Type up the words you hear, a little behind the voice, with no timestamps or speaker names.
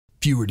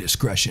Viewer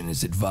discretion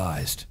is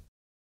advised.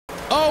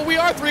 Oh, we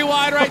are 3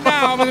 wide right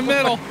now. I'm in the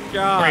middle.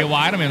 God. 3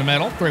 wide, I'm in the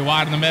middle. 3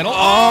 wide in the middle.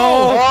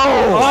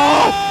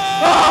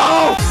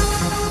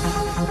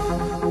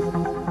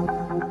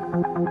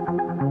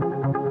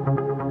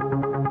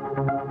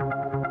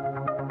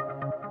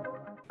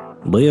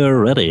 We're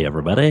ready,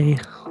 everybody.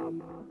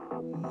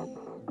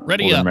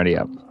 Ready up. Ready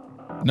up.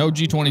 No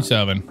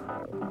G27.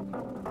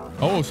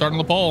 Oh, starting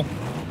the pole.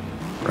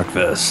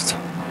 Wreckfest.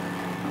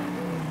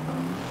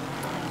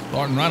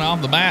 Starting right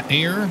off the bat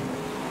here.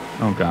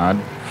 Oh God,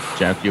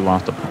 Jeff, you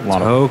lost a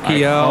lot of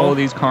Tokyo. Oh,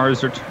 these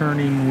cars are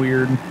turning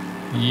weird.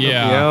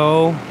 Yeah.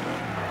 Tokyo.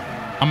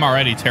 I'm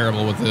already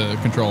terrible with the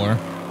controller.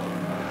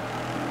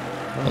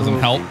 Doesn't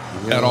help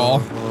at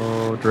all.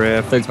 Oh,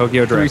 drift.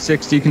 Tokyo drift.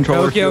 360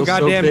 controller. Tokyo feels so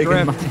goddamn big in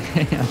drift. my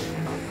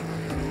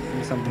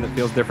hand. Something that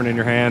feels different in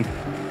your hand.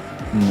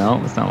 No,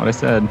 that's not what I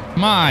said.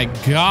 My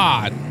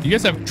God. Do you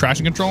guys have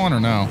traction control on or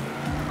no?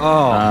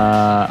 Oh.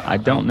 I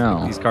don't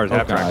know. These cars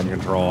have God. traction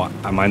control.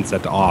 Mine's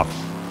set to off.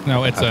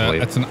 No, it's I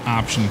believe. it's an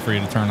option for you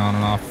to turn on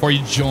and off before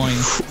you join.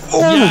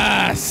 Oh!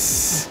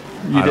 Yes.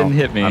 You didn't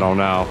hit me. I don't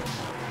know.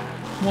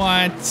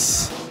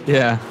 What?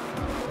 Yeah.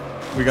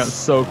 We got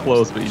so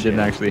close, but you didn't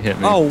actually hit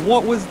me. Oh,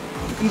 what was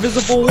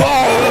invisible?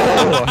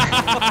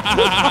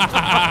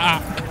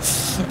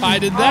 I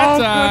did that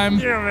time.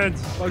 Damn it.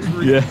 Bugs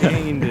Yeah.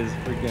 regained his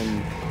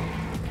freaking.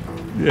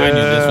 Yeah. I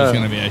knew this was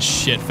going to be a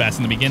shit fest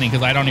in the beginning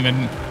because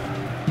I'm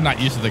not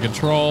used to the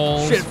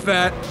controls.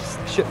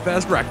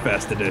 Shitfest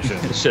Wreckfest edition.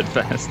 Shit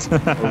fast.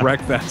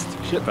 Wreckfest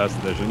Shitfest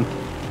edition.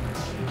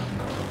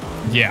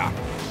 Yeah,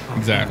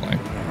 exactly.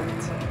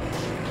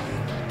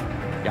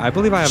 Yeah, I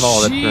believe I have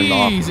all that turned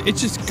off. Jeez, it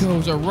just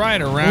goes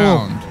right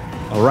around.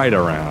 Right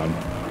around.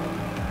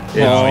 Oh,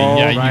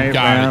 yeah, you right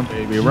got round,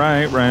 it. baby,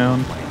 right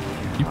round.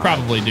 You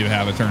probably do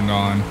have it turned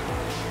on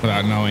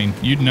without knowing.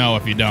 You'd know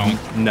if you don't.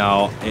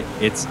 No,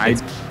 it's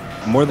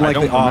more than I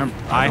likely don't off.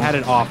 remember. I had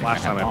it off I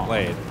last have time I off.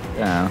 played.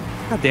 Yeah.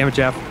 God damn it,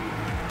 Jeff.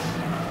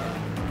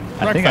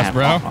 I think I Wreckfest, have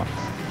bro. off.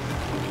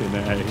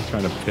 He's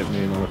trying to pit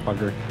me,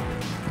 motherfucker.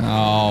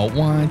 Oh,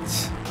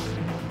 what?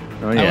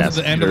 Oh, That yeah. was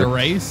at the end of the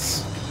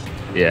race?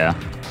 Yeah.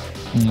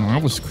 No,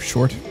 that was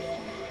short.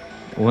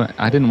 What?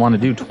 I didn't want to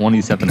do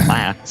 27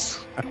 laps.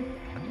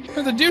 You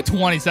have to do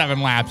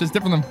 27 laps. It's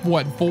different than,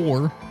 what,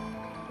 4?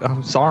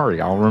 I'm sorry.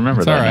 I'll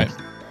remember It's that. all right.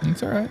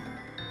 It's all right.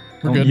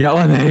 We're Don't good. yell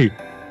at me.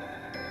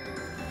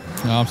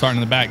 No, I'm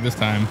starting in the back this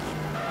time.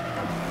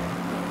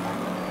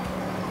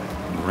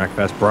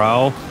 Wreckfest,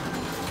 bro.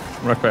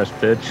 Wreckfest,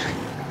 bitch.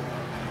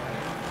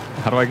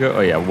 How do I go?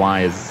 Oh, yeah.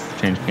 Y is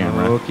change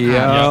camera.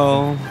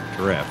 Tokyo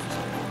drift.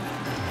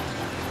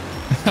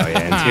 Oh,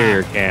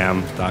 yeah.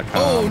 Interiorcam.com.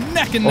 Oh,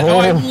 neck and oh,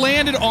 I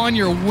landed on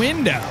your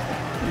window.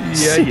 Yeah, you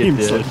Seems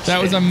did. like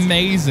That was shit.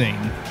 amazing.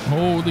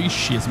 Holy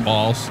shit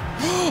balls.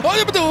 Oh,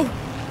 yabba doo.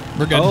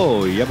 We're good.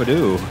 Oh,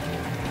 yabba-doo.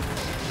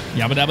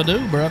 Yabba dabba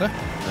doo, brother.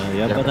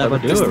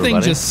 Yabba-dabba-doo, This thing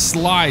everybody. just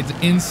slides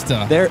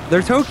insta.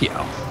 They're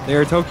Tokyo.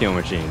 They're Tokyo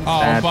machines.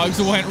 Oh, That's-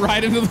 Bugs went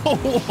right into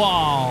the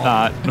wall.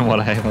 Not what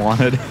I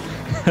wanted.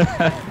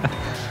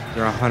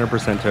 They're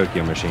 100%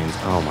 Tokyo machines.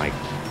 Oh, my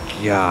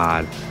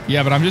God.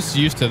 Yeah, but I'm just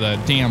used to the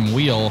damn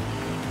wheel.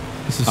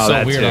 This is Oh, so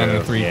that weird on too.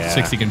 the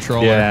 360 Yeah.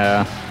 controller.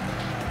 Yeah.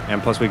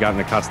 And plus, we got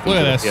accustomed Look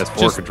to at the this. PS4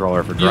 Just-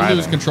 controller for You driving.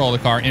 lose control of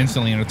the car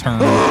instantly in a turn.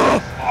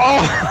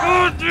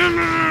 Oh, damn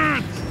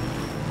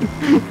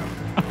it!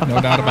 No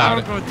doubt about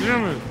it. God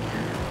damn it.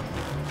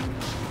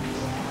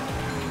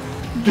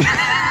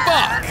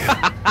 Fuck.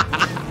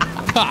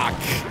 Cock.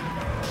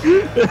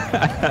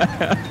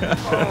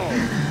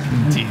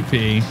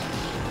 TP.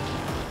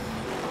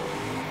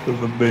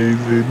 That's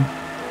amazing.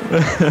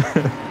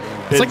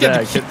 It's like you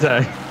have to hit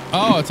tag.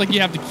 Oh, it's like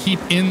you have to keep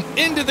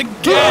into the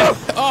gap.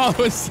 Oh, it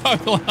was so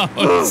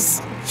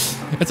close.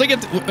 It's like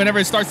whenever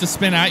it starts to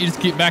spin out, you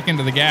just keep back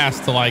into the gas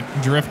to like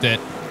drift it.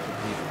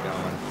 Keep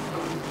going.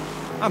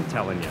 I'm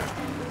telling you.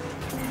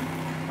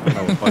 I don't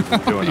know what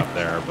Bugs is doing up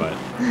there, but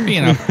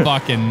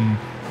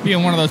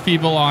Being one of those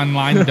people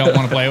online you don't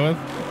want to play with.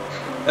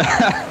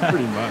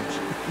 pretty much.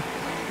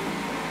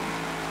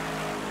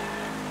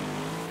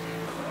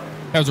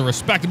 That was a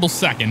respectable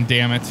second,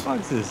 damn it.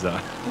 Bugs is,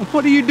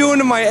 what are you doing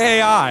to my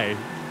AI?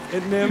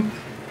 Hitting him?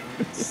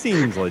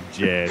 Seems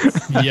legit.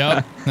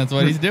 Yep, that's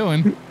what he's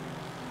doing.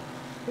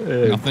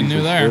 Nothing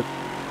new there.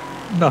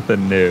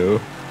 Nothing new.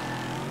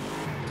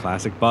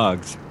 Classic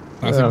Bugs.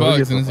 Classic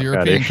Bugs in his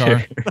European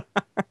car.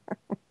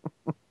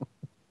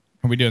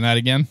 Are we doing that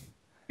again?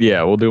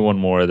 Yeah, we'll do one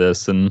more of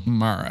this and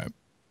All right.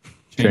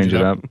 change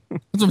it up.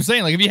 That's what I'm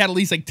saying. Like, if you had at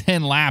least like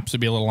 10 laps, it'd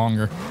be a little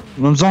longer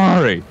I'm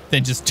sorry.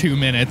 than just 2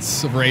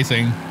 minutes of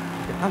racing.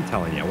 I'm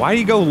telling you. Why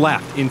do you go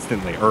left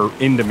instantly or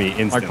into me My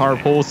instantly? car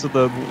pulls to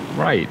the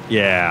right.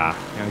 Yeah.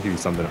 I gotta give you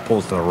something that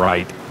pulls to the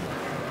right.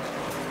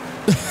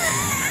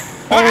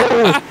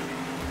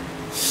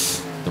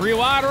 3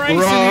 wide racing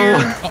here.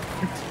 Oh.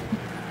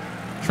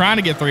 Trying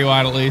to get 3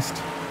 wide at least.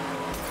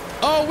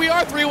 Oh, we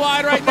are 3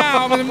 wide right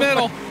now. I'm in the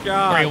middle.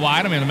 God. 3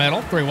 wide, I'm in the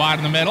middle. 3 wide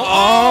in the middle.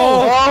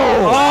 Oh!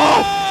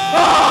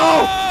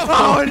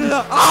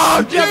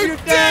 Oh, Jeff, You you're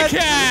dead.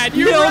 dickhead!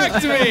 You Killed-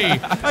 wrecked me!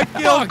 I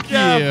killed Fuck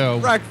Jeff.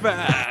 you.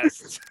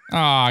 Wreckfest. Oh,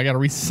 I gotta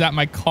reset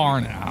my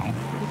car now.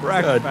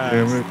 God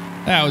damn Wreckfest. it.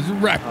 That was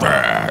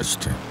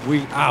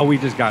Wreckfest. We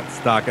just got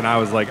stuck, and I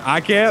was like,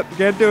 I can't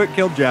do it.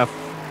 Kill Jeff.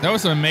 That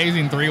was an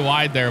amazing 3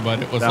 wide there,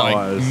 but it was That like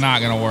was.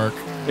 not gonna work.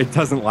 It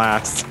doesn't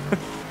last.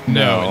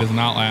 No, it does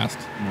not last.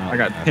 I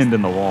got pinned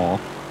in the wall.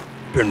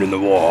 Pinned in the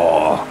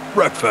wall.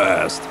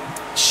 Wreckfest.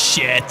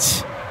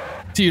 Shit.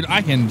 Dude,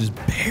 I can just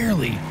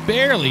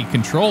barely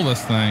control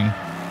this thing.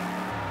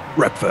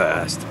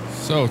 Wreckfest.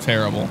 So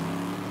terrible.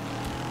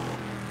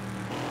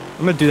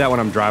 I'm gonna do that when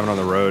I'm driving on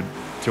the road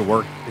to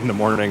work in the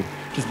morning.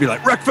 Just be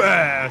like,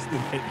 Wreckfest!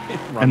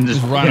 And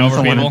just run pin over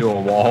someone people. into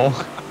a wall.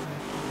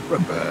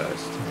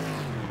 Wreckfest.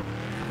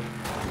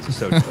 This is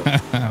so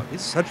Tokyo.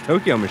 It's such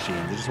Tokyo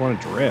machines. They just want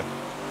to drift.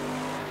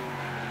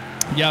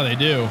 Yeah, they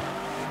do.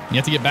 You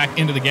have to get back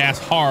into the gas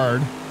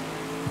hard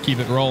to keep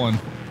it rolling.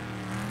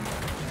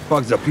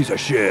 Bug's a piece of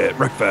shit.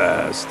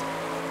 Wreckfest.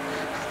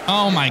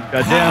 Oh my God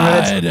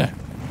damn God.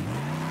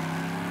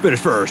 Finish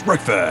first.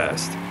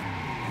 Wreckfest.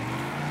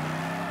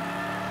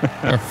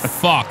 For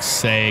fuck's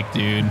sake,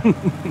 dude. I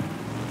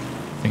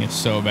think it's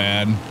so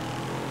bad.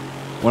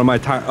 One of my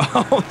tires.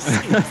 Oh,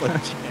 seems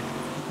like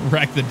shit.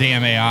 Wreck the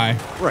damn AI.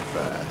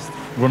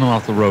 Wreckfest. Running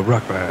off the road,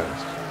 Wreckfest.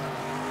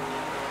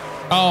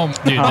 Oh,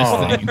 dude,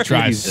 Oh, this thing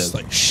drives Jesus.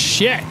 like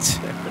shit.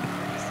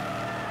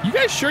 You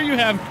guys sure you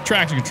have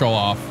traction control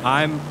off?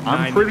 I'm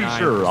pretty 99.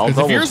 sure. I'll Because if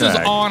double yours is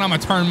check. on, I'm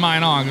gonna turn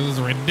mine on because this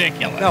is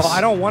ridiculous. No, I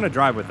don't want to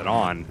drive with it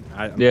on.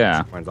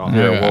 Yeah. Mine's off.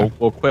 Yeah. Yeah,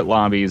 we'll quit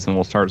lobbies and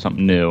we'll start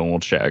something new and we'll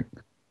check.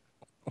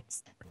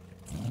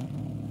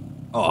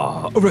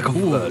 Oh,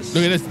 Wreckfest.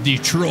 Look at this,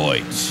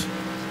 Detroit.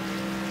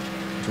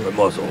 To a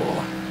muzzle.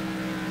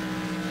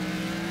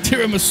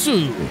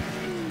 Tiramisu.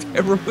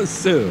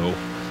 Tiramisu.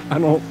 I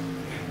don't.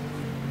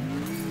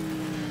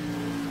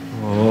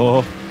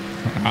 Oh.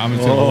 I'm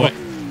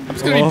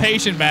just gonna be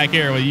patient back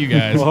here with you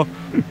guys.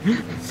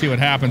 See what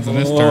happens in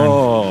this turn.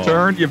 Oh.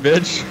 Turn, you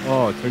bitch.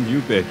 Oh, turn you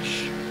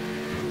bitch.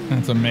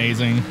 That's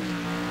amazing.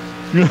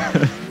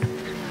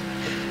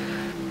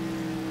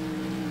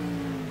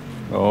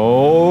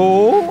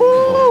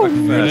 Oh.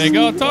 There they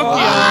go, Tokyo.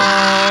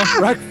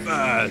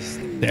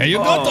 Wreckfest. There you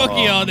go,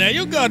 Tokyo. There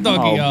you go,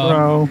 Tokyo. Oh,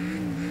 bro.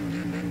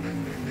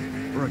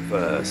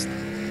 Breakfast.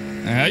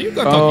 There you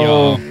go,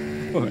 Oh. Tokyo.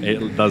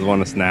 It does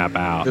want to snap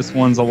out. This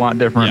one's a lot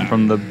different Yeah.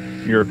 from the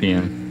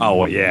European. Oh,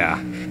 well, yeah.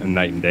 A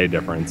night and day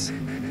difference.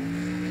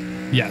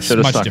 Yes, Should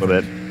have much stuck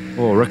different. with it.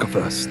 Oh,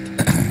 Wreckfest.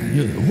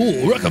 Oh,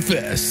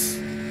 Wreckfest.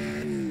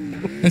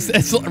 It's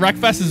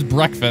Wreckfest is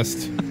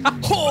breakfast.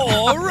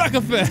 Oh,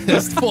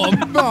 Wreckfest for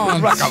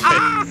brunch.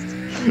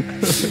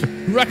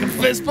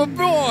 Wreckfest for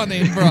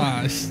morning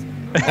brunch.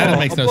 That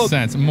makes no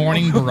sense.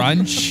 Morning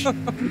brunch.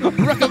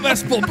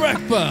 Wreckfest for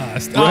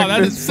breakfast. Oh,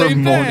 that is the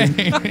same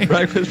thing.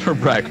 Breakfast for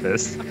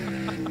breakfast.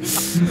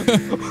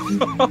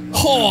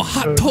 Oh,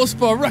 hot toast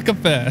for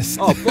Wreckfest.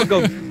 Oh,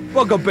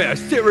 Bugger Bear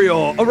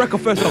cereal. A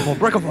Wreckfest for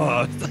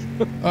breakfast.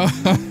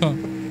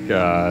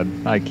 God,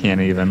 I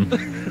can't even.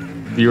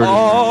 Viewers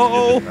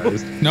Oh.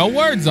 No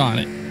words on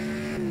it.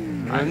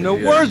 I have no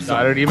words.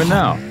 I don't even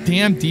know.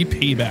 Damn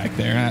DP back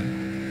there.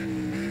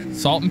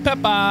 Salt and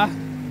pepper.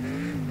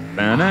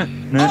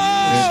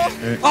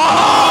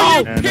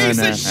 Oh, you piece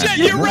of shit!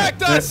 You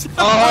wrecked us!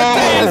 Our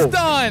day is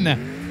done!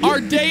 Our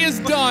day is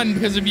done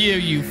because of you,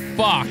 you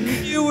fuck.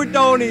 You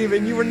don't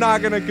even. You were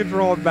not going to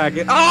control it back.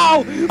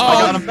 Oh! I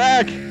got him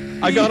back.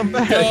 I got him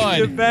back.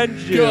 Good.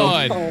 Avenge you.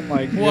 Good. Oh,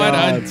 my God. What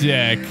a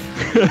dick.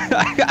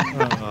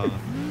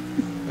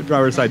 The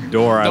driver's side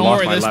door. I Don't lost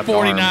worry, my this left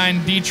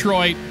 49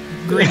 Detroit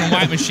green and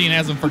white machine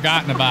hasn't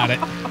forgotten about it.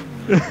 arm.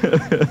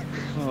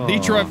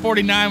 Detroit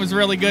 49 was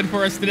really good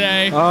for us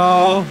today.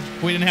 Oh.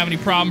 We didn't have any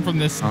problem from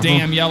this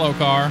damn yellow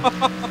car.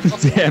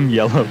 Damn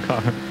yellow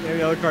car. Damn,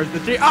 the other car's the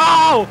G.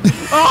 Oh!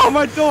 Oh,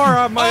 my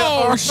door. My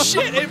Oh, arm.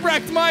 shit, it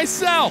wrecked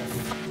myself.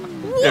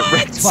 It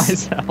wrecked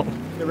myself.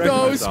 It wrecked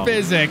Those myself.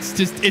 physics.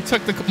 Just, it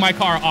took my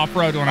car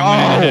off-road when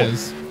I went into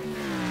his.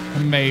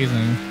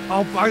 Amazing.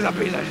 Oh, Bug's a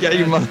piece of shit. Yeah,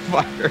 you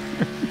motherfucker.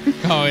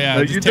 Oh, yeah.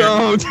 No, just you tear-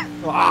 don't.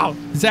 Wow.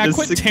 Zach, This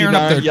quit tearing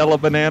up 69 the... yellow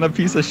banana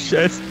piece of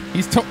shit.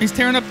 He's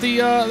tearing up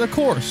the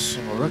course.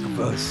 Oh,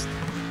 Wreckfest.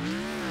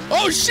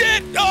 Oh,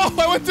 shit! Oh,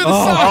 I went through the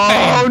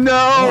Oh sign.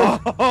 no!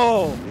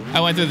 Oh. I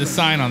went through the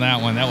sign on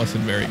that one. That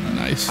wasn't very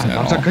nice I at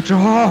lost all.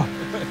 control.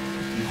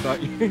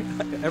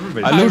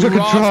 Everybody. I lose I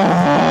control.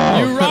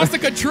 You lost the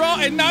control,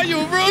 and now you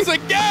lose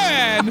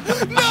again.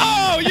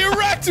 No, you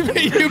wrecked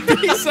me, you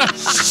piece of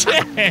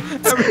shit.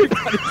 Everybody's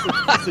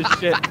a piece of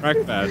shit.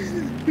 Wreckfest.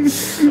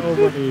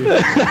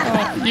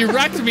 Nobody. You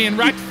wrecked me in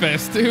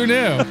Wreckfest. Who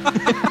knew?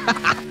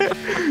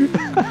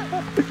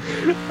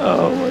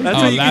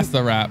 That's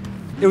the wrap.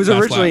 It was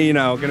Last originally,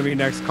 lap. going to be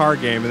next car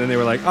game, and then they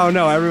were like, "Oh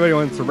no, everybody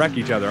wants to wreck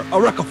each other."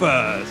 Oh,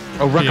 Wreckfest.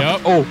 Oh,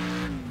 Yep.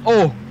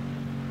 Oh.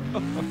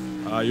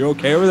 You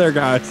okay over there,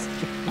 guys?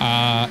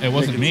 It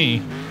wasn't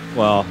me.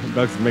 Well,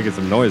 Doug's making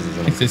some noises.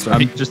 It's this.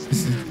 I'm it's just-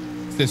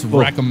 this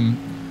wreck 'em.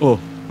 Oh,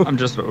 I'm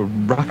just a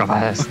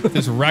Wreckfest.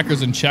 This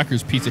Wreckers and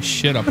Checkers piece of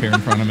shit up here in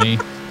front of me.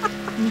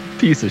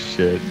 Piece of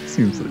shit.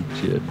 Seems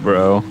legit,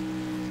 bro.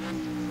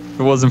 If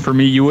it wasn't for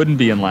me, you wouldn't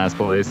be in last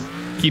place.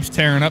 Keeps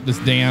tearing up this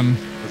damn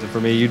Was it for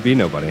me, you'd be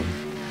nobody.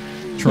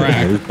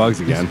 track. There's bugs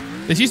again.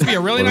 This used to be a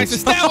really nice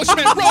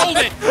establishment. Rolled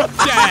it.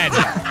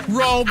 Dead.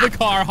 Rolled the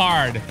car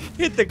hard.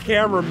 Hit the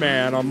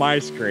cameraman on my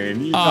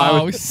screen.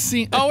 Oh,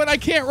 and I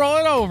can't roll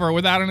it over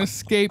without an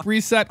escape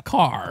reset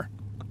car.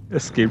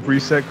 Escape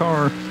reset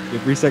car.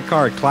 Reset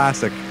car,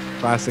 classic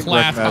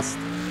Wreckfest.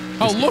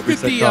 Oh, look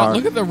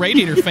at the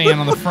radiator fan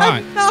on the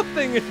front.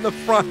 Nothing in the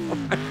front.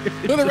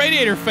 Look at the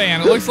radiator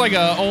fan. It looks like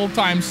an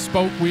old-time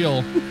spoke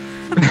wheel.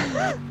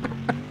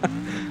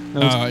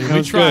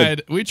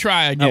 We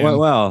try again. That went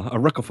well. A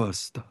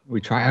Wreckfest.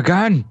 We try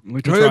again.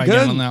 We try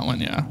again on that one,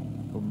 yeah.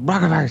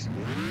 Wreckfest.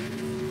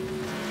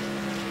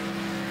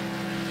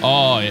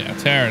 Oh yeah,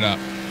 tear it up.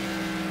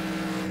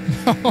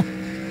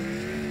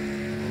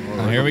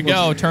 Oh, here we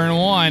go, turn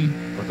one.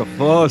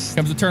 Wreckfest.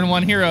 Comes the turn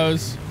one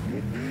heroes.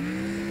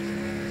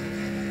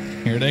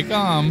 Here they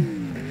come.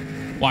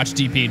 Watch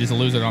DP just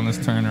lose it on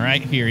this turn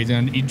right here.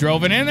 He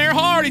drove it in there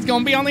hard. He's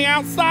gonna be on the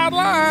outside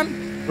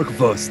line.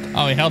 Wreckfest.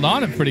 Oh, he held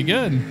on it pretty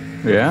good.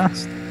 Yeah.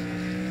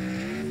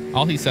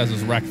 All he says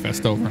is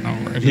Wreckfest over and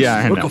over. It's Yeah,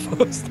 I know.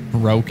 Wreckfest.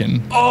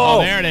 broken. Oh.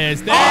 There it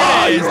is. There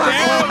it is.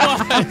 There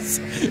it was.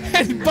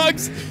 And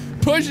Bugs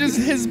pushes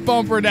his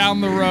bumper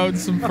down the road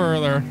some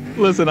further.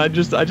 Listen, I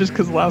just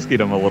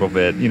Kozlowski'd him a little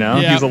bit, you know?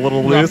 Yeah, He's a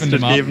little loose, roughened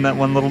just him up. gave him that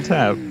one little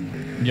tap.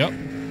 Yep.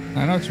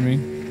 I know what you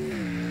mean.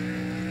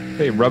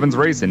 Hey, Rubbin's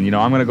racing. You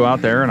know, I'm going to go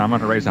out there and I'm going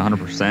to race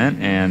 100%.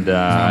 And,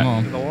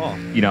 I To the wall.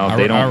 you know, if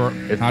they don't...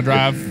 I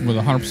drive with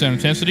 100%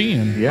 intensity.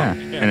 And Yeah.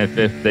 And if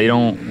they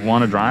don't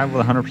want to drive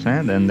with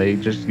 100%, then they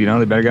just, you know,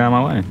 they better get out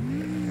of my way.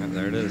 Yeah,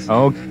 there it is.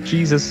 Oh,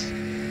 Jesus.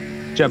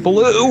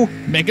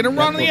 JetBlue making a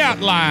run on the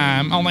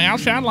outline, on the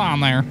outside line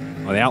there.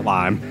 On the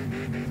outline.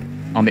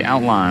 on the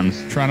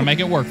outlines. Trying to make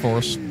it work for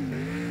us.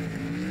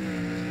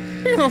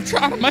 You're not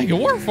trying to make it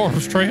work for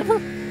us, Trevor.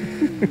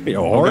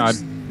 Your Oh, God.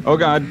 horse. Oh,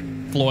 God.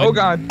 Floyd. Oh,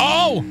 God.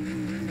 Oh!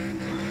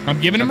 I'm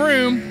giving him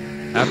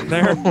room. Up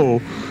there. Oh,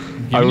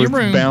 I Giving you was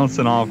room.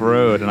 bouncing off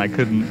road and I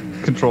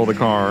couldn't control the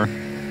car.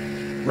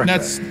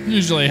 That's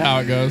usually how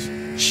it goes.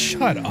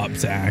 Shut up,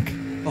 Zach.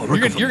 Oh,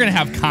 You're gonna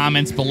have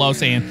comments below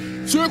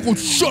saying, Zach will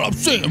shut up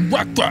saying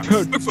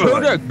Wreckfest.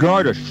 Tell that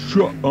guy to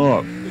shut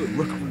up.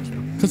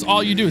 Because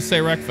all you do is say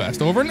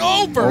Wreckfest over and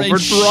over.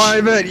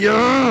 Overdrive it,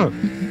 yeah.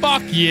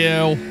 Fuck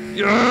you.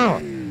 Yeah.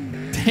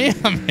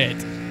 Damn it.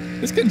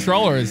 This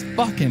controller is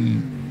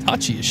fucking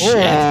touchy as shit.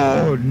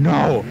 Oh,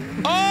 no.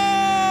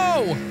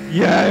 Oh!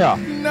 Yeah.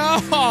 No!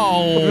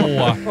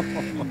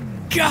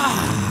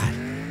 God!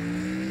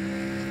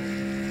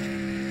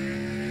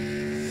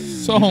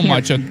 So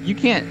much of... You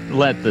can't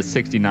let the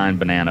 69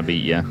 banana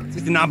beat you.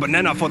 69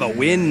 banana for the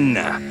win.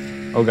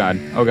 Oh, God.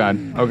 Oh, God.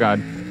 Oh, God.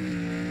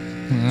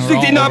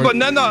 69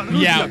 banana.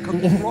 Lose Yeah, your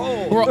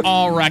control. we're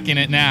all wrecking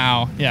it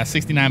now. Yeah,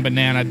 69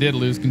 Banana did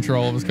lose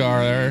control of his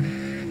car there.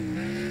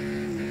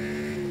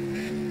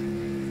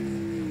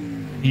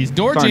 He's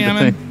door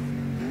jamming.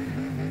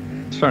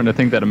 Starting to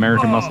think that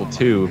American Muscle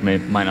 2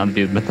 might not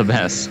be the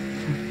best.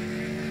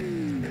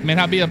 May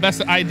not be the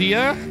best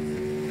idea.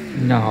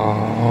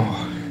 No.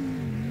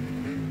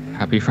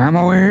 Happy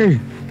family.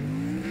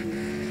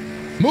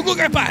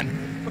 Mugugapan!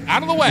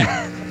 Out of the way.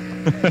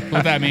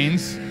 What that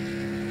means.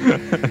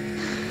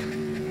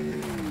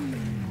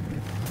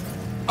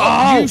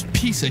 Oh, you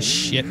piece of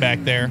shit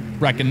back there.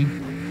 Reckon.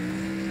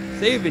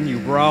 Saving you,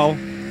 bro.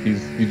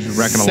 He's just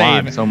wrecking a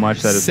lot so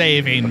much that it's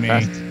saving me.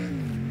 fast.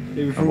 Save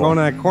you from going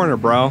to that corner,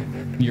 bro.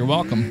 You're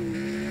welcome.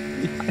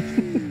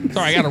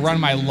 Sorry, I gotta run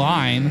my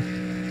line.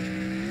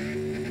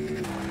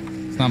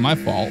 It's not my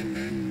fault.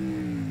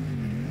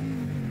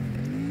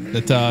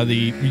 That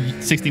the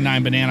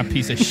 69 Banana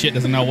piece of shit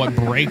doesn't know what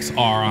brakes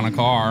are on a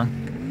car.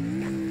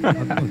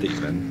 Don't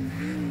even.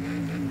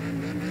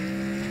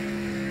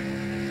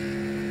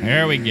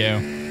 There we go.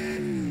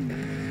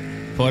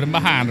 Put him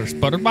behind us.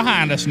 Put him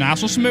behind us.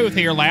 Nice and smooth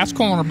here. Last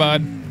corner,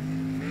 bud.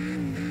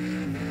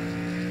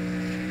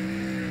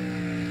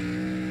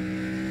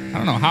 I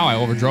don't know how I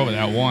overdrove it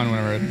that one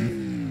whenever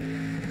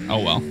oh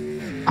well.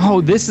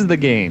 Oh, this is the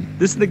game.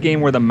 This is the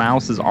game where the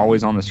mouse is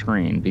always on the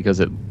screen because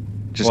it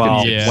just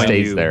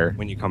stays there.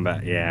 When you come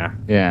back, yeah.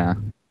 Yeah.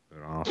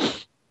 All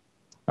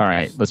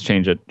right, let's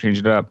change it. Change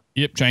it up.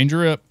 Yep, change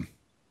her up.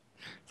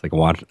 It's like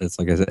watch. It's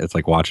like I said. It's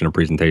like watching a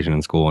presentation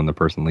in school and the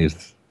person leaves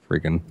the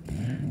freaking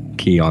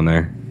key on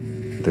there,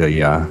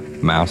 the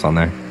mouse on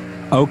there.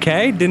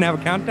 Okay, didn't have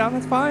a countdown.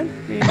 That's fine.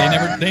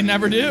 They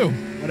never do.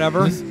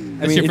 Whatever. This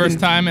your first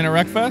time in a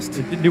Wreckfest?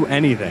 It didn't do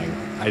anything.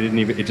 I didn't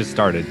even. It just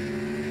started.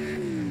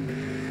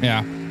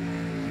 Yeah.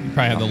 You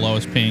probably had the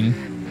lowest ping.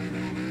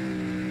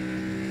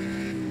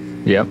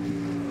 Yep.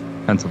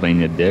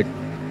 Pennsylvania dick.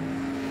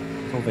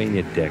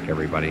 Pennsylvania dick,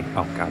 everybody.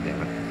 Oh, god damn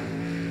it.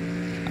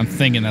 I'm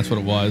thinking that's what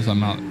it was.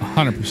 I'm not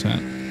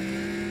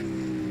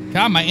 100%.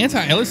 God, my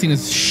anti-aliasing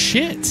is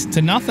shit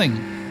to nothing.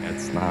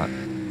 It's not.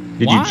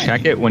 Did Why? you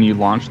check it when you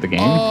launched the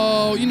game?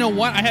 Oh, Oh, you know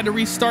what? I had to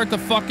restart the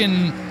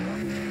fucking.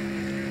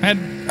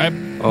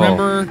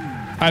 Remember.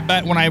 I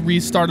bet when I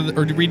restarted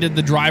or redid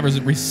the drivers,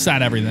 it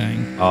reset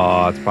everything.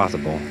 Oh, it's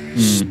possible.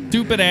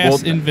 Stupid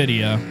ass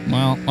NVIDIA.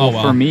 Well.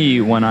 For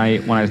me, when I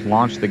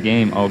launched the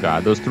game, oh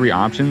god, those 3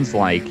 options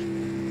like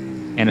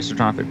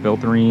anisotropic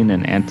filtering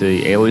and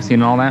anti-aliasing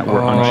and all that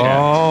were unchecked.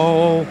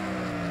 Oh,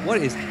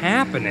 what is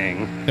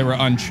happening? They were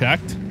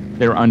unchecked.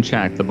 They were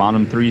unchecked. The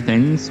bottom 3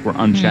 things were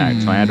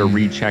unchecked, so I had to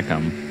recheck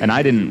them. And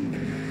I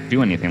didn't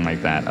do anything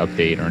like that,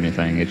 update or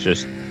anything. It's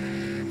just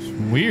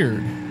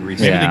weird.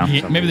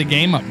 Maybe the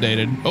game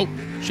updated. Oh,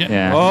 shit.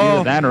 Yeah,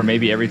 either that or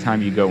maybe every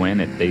time you go in,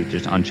 they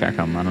just uncheck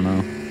them. I don't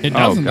know. It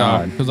doesn't,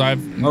 though, because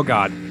Oh,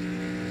 God. I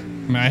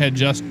mean, I had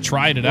just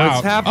tried it out.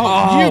 What's happening?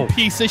 Oh, you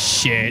piece of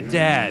shit.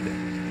 Dead.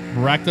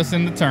 Wrecked us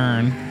in the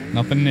turn.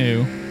 Nothing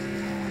new.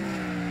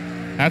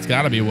 That's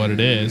got to be what it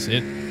is.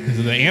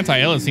 Because the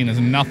anti-aliasing is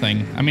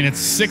nothing. I mean, it's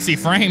 60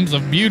 frames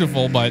of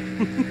beautiful, but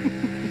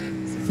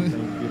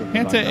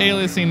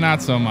anti-aliasing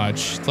not so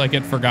much. It's like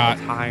it forgot.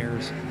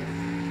 Tires.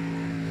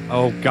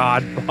 Oh,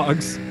 God,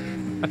 bugs.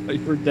 I thought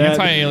you were dead.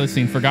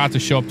 Anti-aliasing forgot to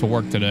show up to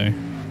work today.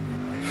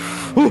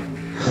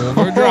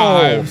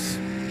 Overdrives.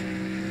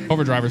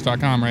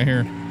 Overdrivers.com right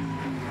here.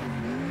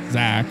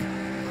 Zach. What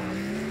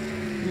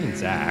do you mean,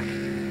 Zach?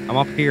 I'm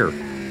up here.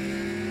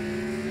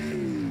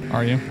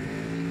 Are you?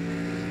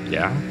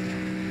 Yeah.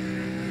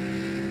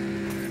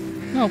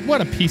 No,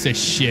 what a piece of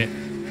shit.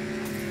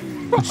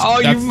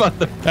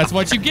 That's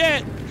what you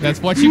get.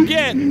 That's what you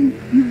get. You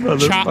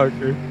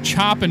motherfucker.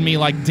 Chopping me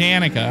like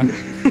Danica.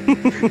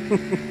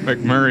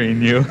 McMurray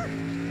and you.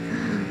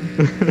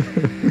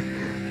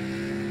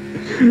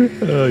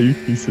 Oh, you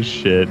piece of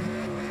shit.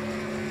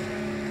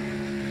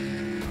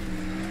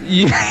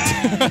 You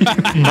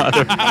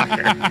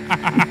motherfucker.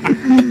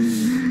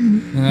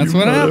 That's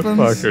what happens.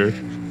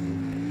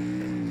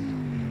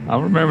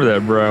 I'll remember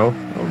that, bro.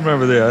 I'll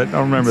remember that.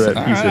 I'll remember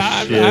that piece of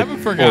shit. I haven't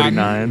forgotten.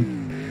 49.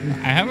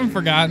 I haven't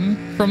forgotten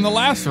from the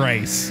last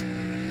race.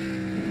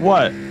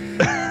 What?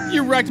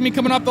 You wrecked me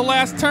coming up the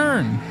last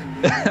turn.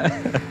 I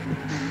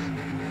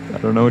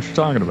don't know what you're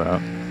talking about.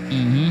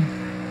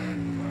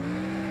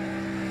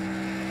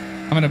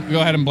 I'm gonna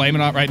go ahead and blame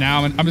it out right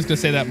now. I'm just gonna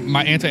say that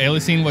my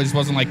anti-aliasing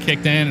wasn't like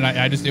kicked in,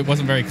 and it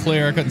wasn't very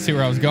clear. I couldn't see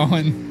where I was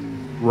going.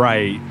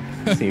 Right.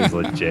 Seems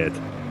legit.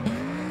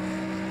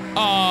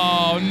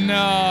 Oh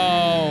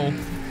no!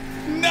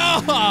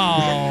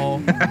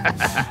 No!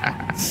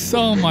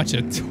 So much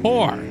of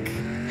torque.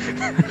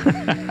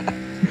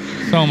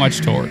 So much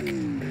torque.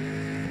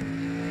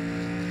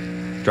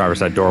 Driver's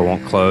side door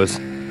won't close.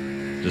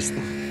 Just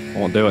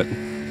won't do it.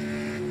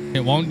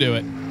 It won't do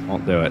it.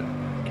 Won't do it.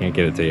 Can't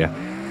get it to you.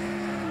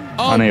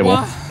 Oh, Unable.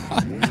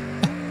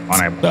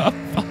 Unable. The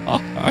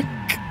fuck?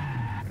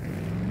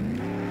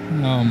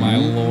 Oh my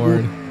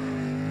lord.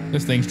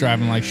 This thing's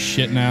driving like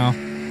shit now.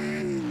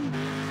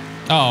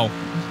 Oh.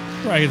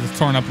 Right, it's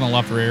torn up in the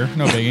left rear.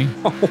 No biggie.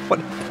 Oh, what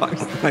a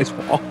nice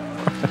wall.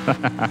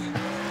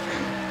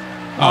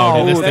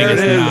 Oh, dude, this thing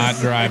is not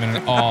driving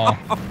at all.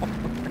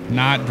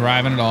 Not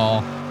driving at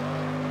all.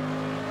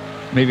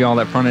 Maybe all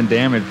that front end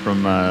damage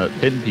from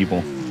hitting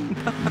people.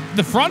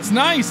 The front's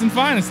nice and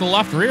fine. It's the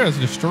left rear that's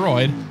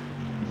destroyed.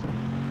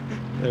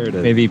 There it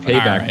is. Maybe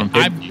payback from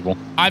hitting people.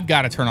 I've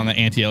got to turn on the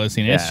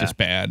anti-aliasing. It's just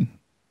bad.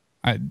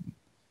 I'm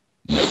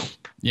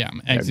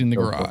exiting the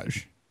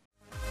garage.